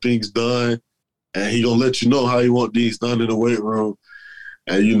he want things done, and he gonna let you know how he want things done in the weight room,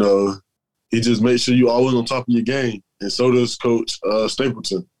 and he just makes sure you always on top of your game, and so does Coach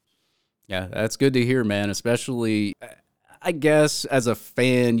Stapleton. Yeah, that's good to hear, man. Especially, I guess, as a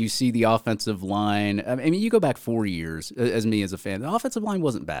fan, you see the offensive line. I mean, you go back 4 years as me as a fan. The offensive line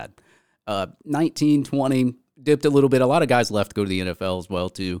wasn't bad. 19, 20, dipped a little bit. A lot of guys left to go to the NFL as well,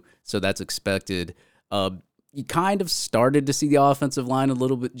 too, so that's expected. You kind of started to see the offensive line a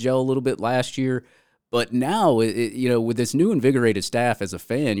little bit gel a little bit last year. But now, with this new invigorated staff as a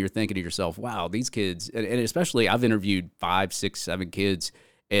fan, you're thinking to yourself, wow, these kids, and especially I've interviewed 5, 6, 7 kids,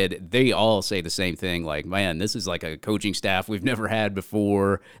 and they all say the same thing, like, man, this is like a coaching staff we've never had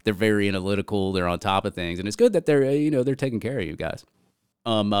before. They're very analytical. They're on top of things. And it's good that they're taking care of you guys.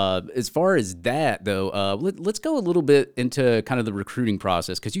 As far as that, though, let's go a little bit into kind of the recruiting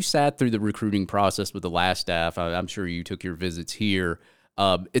process, because you sat through the recruiting process with the last staff. I'm sure you took your visits here.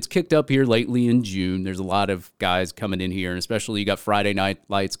 It's kicked up here lately in June. There's a lot of guys coming in here, and especially you got Friday Night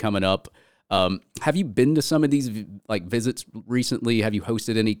Lights coming up. Have you been to some of these like visits recently? Have you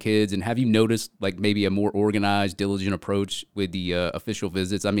hosted any kids, and have you noticed like maybe a more organized, diligent approach with the official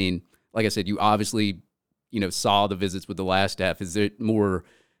visits? I mean, like I said, you obviously saw the visits with the last staff. Is it more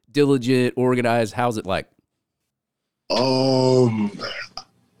diligent, organized? How's it like? Yeah,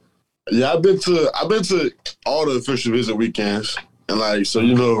 I've been to all the official visit weekends, and like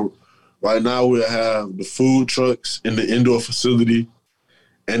so right now we have the food trucks in the indoor facility.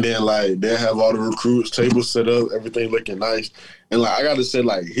 And then, like, they have all the recruits, tables set up, everything looking nice. And, like, I got to say,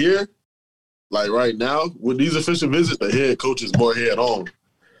 like, here, like, right now, with these official visits, the head coach is more head-on.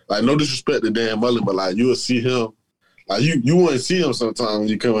 Like, no disrespect to Dan Mullen, but, like, you'll see him. Like, you wouldn't see him sometimes when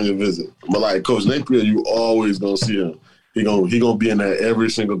you come on your visit. But, like, Coach Napier, you always going to see him. He gonna be in there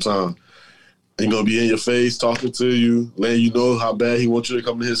every single time. He going to be in your face, talking to you, letting you know how bad he wants you to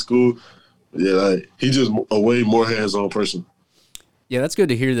come to his school. Yeah, like, he's just a way more hands-on person. Yeah, that's good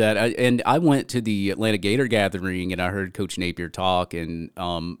to hear that. I went to the Atlanta Gator gathering, and I heard Coach Napier talk, and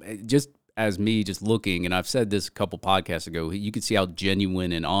just as me just looking, and I've said this a couple podcasts ago, you could see how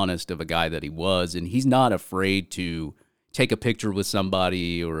genuine and honest of a guy that he was, and he's not afraid to take a picture with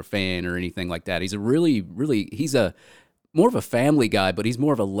somebody or a fan or anything like that. He's a really, he's a more of a family guy, but he's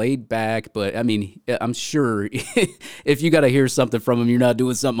more of a laid back. But I mean, I'm sure if you got to hear something from him, you're not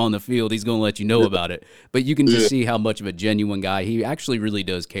doing something on the field, he's going to let you know about it. But you can just see how much of a genuine guy he actually really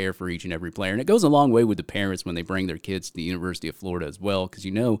does care for each and every player. And it goes a long way with the parents when they bring their kids to the University of Florida as well, because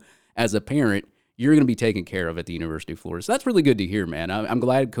as a parent, you're going to be taken care of at the University of Florida. So that's really good to hear, man. I'm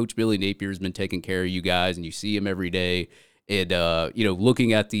glad Coach Billy Napier has been taking care of you guys, and you see him every day. And,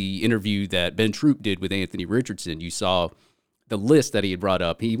 looking at the interview that Ben Troop did with Anthony Richardson, you saw the list that he had brought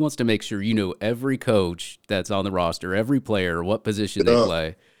up. He wants to make sure every coach that's on the roster, every player, what position they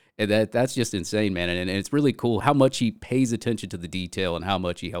play. And that's just insane, man. And it's really cool how much he pays attention to the detail and how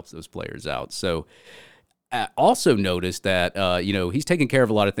much he helps those players out. So I also noticed that, he's taking care of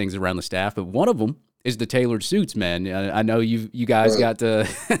a lot of things around the staff, but one of them is the tailored suits, man. I know you guys got to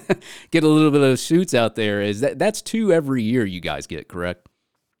get a little bit of those suits out there. That's 2 every year you guys get, correct?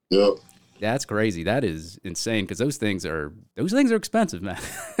 Yep. That's crazy. That is insane, because those things are expensive, man.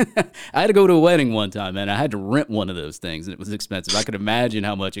 I had to go to a wedding one time, man. I had to rent one of those things, and it was expensive. I could imagine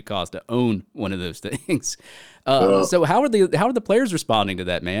how much it cost to own one of those things. So how are the players responding to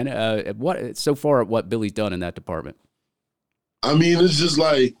that, man? What Billy's done in that department? I mean, it's just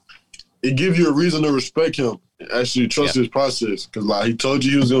like it gives you a reason to respect him and actually trust his process, because like he told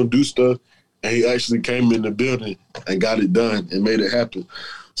you he was gonna do stuff, and he actually came in the building and got it done and made it happen.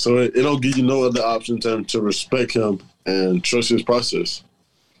 So it don't give you no other option to respect him and trust his process.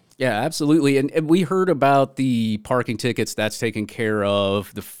 Yeah, absolutely. And we heard about the parking tickets, that's taken care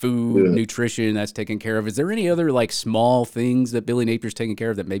of, the food, nutrition, that's taken care of. Is there any other like small things that Billy Napier's taking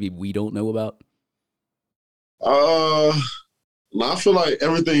care of that maybe we don't know about? I feel like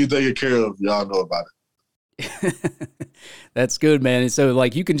everything you're taking care of, y'all know about it. That's good, man. And so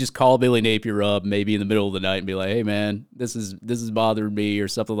like you can just call Billy Napier up maybe in the middle of the night and be like, hey man, this is bothering me or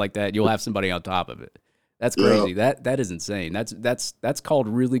something like that. You'll have somebody on top of it. That's crazy. Yeah. That is insane. That's called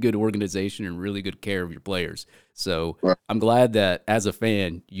really good organization and really good care of your players. So right. I'm glad that as a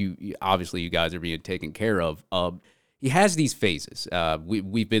fan, you obviously you guys are being taken care of. He has these phases.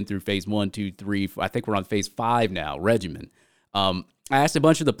 We've been through phase 1, 2, 3. I think we're on phase 5 now. Regimen. I asked a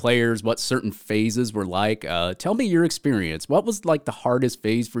bunch of the players what certain phases were like. Tell me your experience. What was like the hardest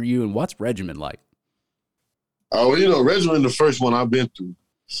phase for you, and what's Regimen like? Oh, Regimen, the first one I've been through.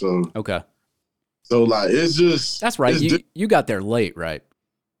 So okay. So like it's just that's right. You got there late, right?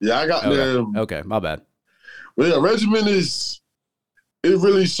 Yeah, I got there. Okay, my bad. Well, yeah, Regimen it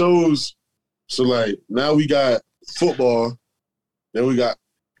really shows. So like now we got football, then we got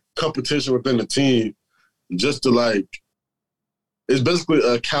competition within the team, just to like it's basically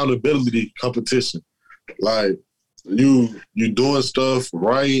an accountability competition. Like you doing stuff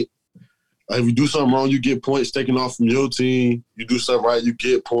right. Like if you do something wrong, you get points taken off from your team. You do something right, you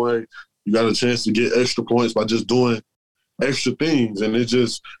get points. You got a chance to get extra points by just doing extra things, and it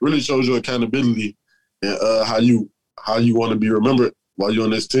just really shows your accountability and how you want to be remembered while you're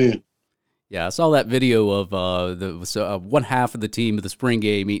on this team. Yeah, I saw that video of one half of the team of the spring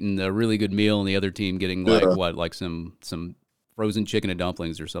game eating a really good meal, and the other team getting like some frozen chicken and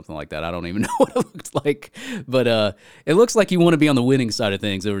dumplings or something like that. I don't even know what it looks like, but it looks like you want to be on the winning side of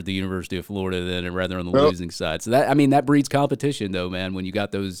things over at the University of Florida than rather on the losing side. So that breeds competition, though, man. When you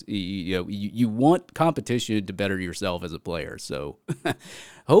got those, you want competition to better yourself as a player. So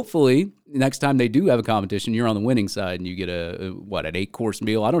hopefully next time they do have a competition, you're on the winning side and you get an 8-course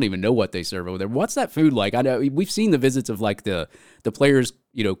meal. I don't even know what they serve over there. What's that food like? I know we've seen the visits of like the players,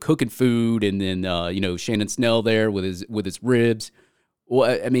 cooking food, and then Shannon Snell there with his ribs.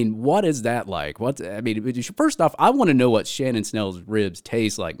 Well, I mean, what is that like? First off, I want to know what Shannon Snell's ribs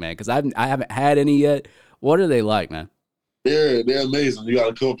taste like, man, because I haven't had any yet. What are they like, man? They're amazing. You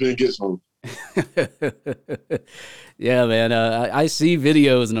got to come up here and get some. Yeah, man. I see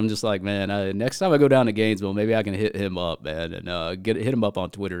videos and I'm just like, man. Next time I go down to Gainesville, maybe I can hit him up, man, and hit him up on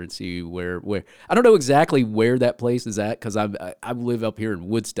Twitter and see where. I don't know exactly where that place is at because I live up here in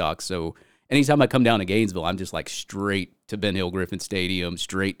Woodstock, so anytime I come down to Gainesville, I'm just like straight to Ben Hill Griffin Stadium,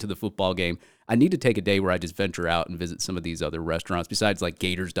 straight to the football game. I need to take a day where I just venture out and visit some of these other restaurants besides like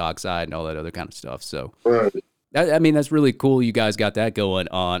Gators Dockside and all that other kind of stuff. So. Right. I mean, that's really cool. You guys got that going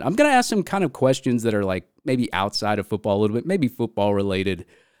on. I'm going to ask some kind of questions that are like maybe outside of football a little bit, maybe football related.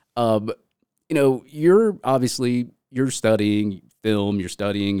 You're studying film, you're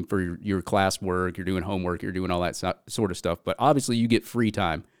studying for your classwork, you're doing homework, you're doing all that sort of stuff. But obviously you get free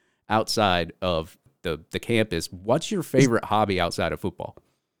time outside of the campus. What's your favorite hobby outside of football?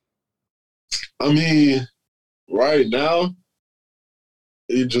 I mean, right now,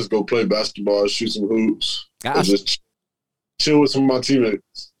 you just go play basketball, shoot some hoops, and just chill with some of my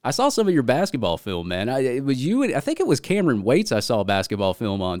teammates. I saw some of your basketball film, man. It was you, and I think it was Cameron Waits I saw basketball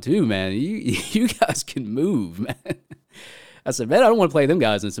film on too, man. You guys can move, man. I said, man, I don't want to play them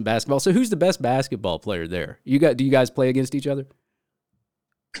guys in some basketball. So who's the best basketball player there? Do you guys play against each other?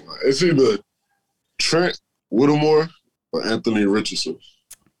 It's either Trent Whittemore or Anthony Richardson.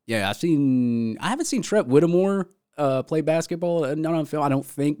 Yeah, I haven't seen Trent Whittemore play basketball, not on film, I don't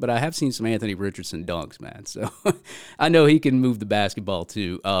think, but I have seen some Anthony Richardson dunks, man. So I know he can move the basketball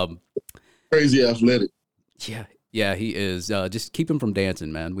too. Crazy athletic. Yeah, he is. Just keep him from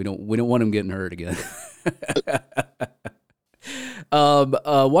dancing, man. We don't want him getting hurt again.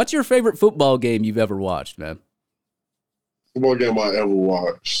 What's your favorite football game you've ever watched, man? Football game I ever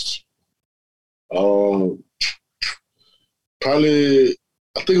watched. Probably,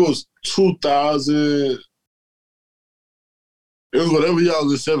 I think it was 2000. It was whatever y'all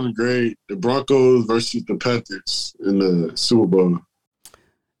was in 7th grade, the Broncos versus the Panthers in the Super Bowl.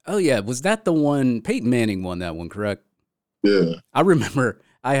 Oh, yeah. Was that the one? Peyton Manning won that one, correct? Yeah. I remember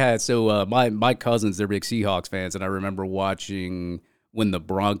my cousins, they're big Seahawks fans, and I remember watching when the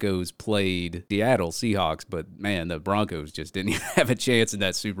Broncos played Seattle Seahawks, but, man, the Broncos just didn't even have a chance in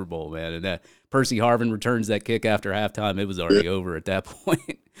that Super Bowl, man. And that Percy Harvin returns that kick after halftime. It was already over at that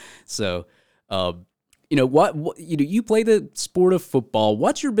point. So, you play the sport of football.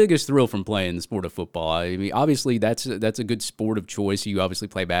 What's your biggest thrill from playing the sport of football? I mean, obviously that's a good sport of choice. You obviously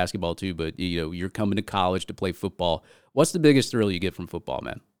play basketball too, but you're coming to college to play football. What's the biggest thrill you get from football,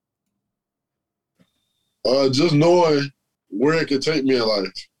 man? Just knowing where it could take me in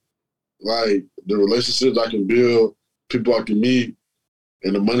life, like the relationships I can build, people I can meet,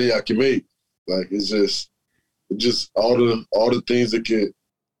 and the money I can make. Like it's just all the things that can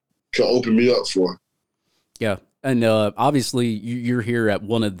open me up for. Yeah, and obviously you're here at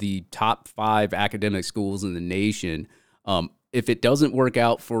one of the top 5 academic schools in the nation. If it doesn't work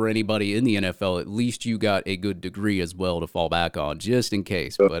out for anybody in the NFL, at least you got a good degree as well to fall back on, just in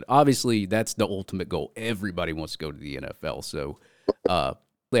case. But obviously that's the ultimate goal. Everybody wants to go to the NFL. So I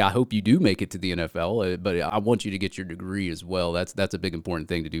hope you do make it to the NFL, but I want you to get your degree as well. That's a big important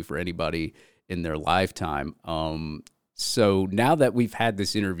thing to do for anybody in their lifetime. So now that we've had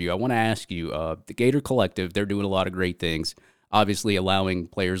this interview, I want to ask you, the Gator Collective, they're doing a lot of great things. obviously allowing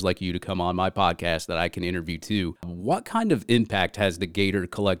players like you to come on my podcast that I can interview too. What kind of impact has the Gator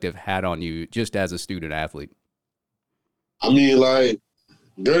Collective had on you just as a student athlete? I mean, like,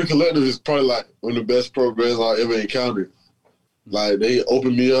 Gator Collective is probably like one of the best programs I ever encountered. Like, they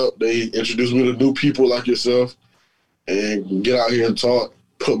opened me up, they introduced me to new people like yourself, and get out here and talk,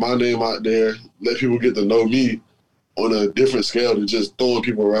 put my name out there, let people get to know me on a different scale than just throwing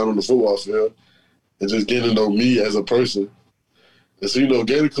people around on the football field and just getting to know me as a person. And so,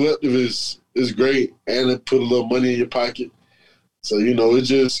 Gator Collective is great, and it put a little money in your pocket. So, it's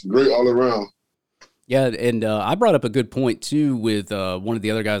just great all around. Yeah, and I brought up a good point, too, with one of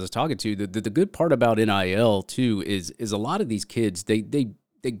the other guys I was talking to. The good part about NIL, too, is a lot of these kids, they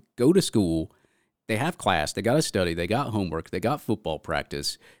go to school, they have class, they got to study, they got homework, they got football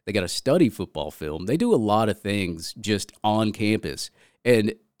practice, they got to study football film. They do a lot of things just on campus.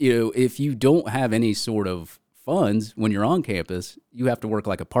 And, if you don't have any sort of funds when you're on campus, you have to work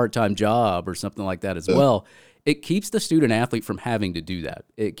like a part-time job or something like that as well. It keeps the student athlete from having to do that.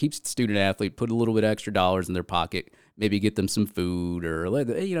 It keeps the student athlete put a little bit extra dollars in their pocket, maybe get them some food or,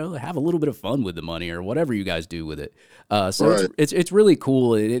 have a little bit of fun with the money or whatever you guys do with it. So right. It's really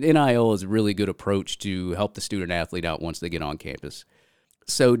cool. NIL is a really good approach to help the student athlete out once they get on campus.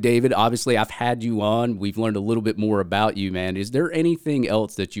 So, David, obviously I've had you on. We've learned a little bit more about you, man. Is there anything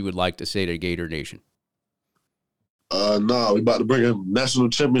else that you would like to say to Gator Nation? No, we're about to bring a national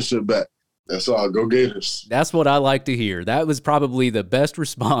championship back. That's all. Go Gators. That's what I like to hear. That was probably the best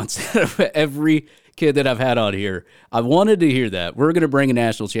response of every kid that I've had on here. I wanted to hear that. We're going to bring a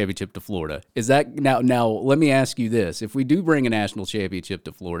national championship to Florida. Is that now let me ask you this. If we do bring a national championship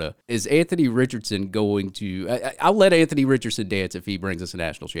to Florida, is Anthony Richardson going to I'll let Anthony Richardson dance if he brings us a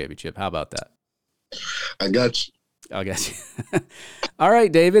national championship. How about that? I got you. I got you. All right,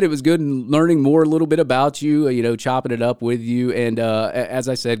 David, it was good learning more a little bit about you, chopping it up with you. And as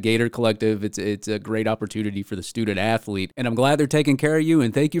I said, Gator Collective, it's a great opportunity for the student athlete. And I'm glad they're taking care of you.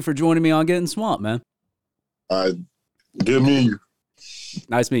 And thank you for joining me on Gettin Swamped, man. Good meeting you.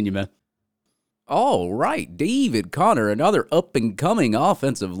 Nice meeting you, man. All right, David Connor, another up-and-coming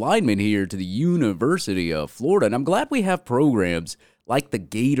offensive lineman here to the University of Florida. And I'm glad we have programs like the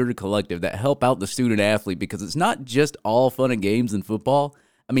Gator Collective that help out the student athlete, because it's not just all fun and games in football.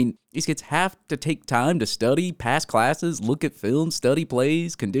 I mean, these kids have to take time to study, pass classes, look at film, study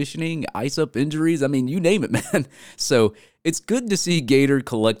plays, conditioning, ice up injuries. I mean, you name it, man. So it's good to see Gator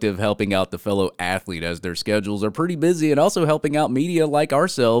Collective helping out the fellow athlete as their schedules are pretty busy, and also helping out media like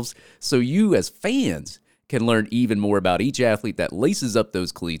ourselves so you as fans can learn even more about each athlete that laces up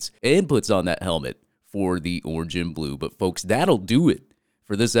those cleats and puts on that helmet for the orange and blue. But folks, that'll do it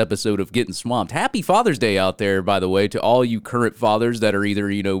for this episode of Gettin Swamped. Happy Father's Day out there, by the way, to all you current fathers that are either,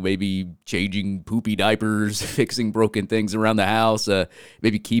 maybe changing poopy diapers, fixing broken things around the house,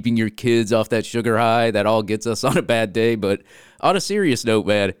 maybe keeping your kids off that sugar high. That all gets us on a bad day. But on a serious note,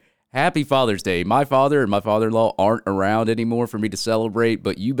 man, happy Father's Day. My father and my father-in-law aren't around anymore for me to celebrate,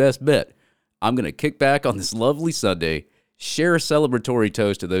 but you best bet I'm going to kick back on this lovely Sunday, share a celebratory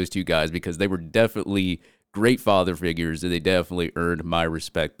toast to those two guys, because they were definitely great father figures, and they definitely earned my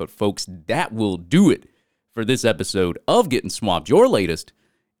respect. But folks, that will do it for this episode of Gettin Swamped, your latest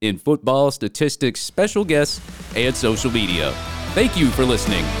in football, statistics, special guests, and social media. Thank you for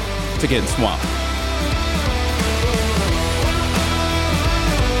listening to Gettin Swamped.